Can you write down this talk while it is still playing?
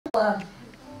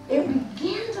it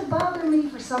began to bother me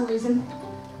for some reason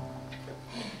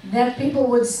that people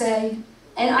would say,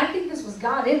 and I think this was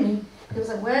God in me, it was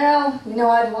like, well,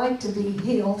 I'd like to be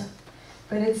healed,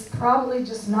 but it's probably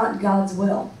just not God's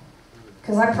will.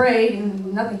 Because I prayed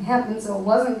and nothing happened, so it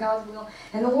wasn't God's will.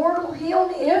 And the Lord will heal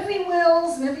me if He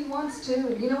wills and if He wants to.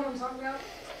 And you know what I'm talking about?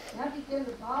 That began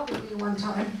to bother me one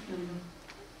time.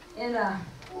 And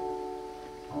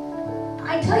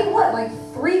I tell you what, like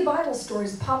 3 Bible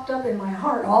stories popped up in my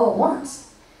heart all at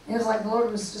once. And it was like the Lord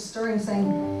was just stirring,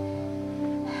 saying,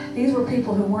 these were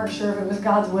people who weren't sure if it was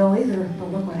God's will either, but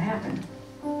look what happened.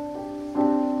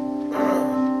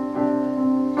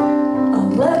 A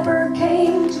leper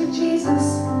came to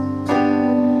Jesus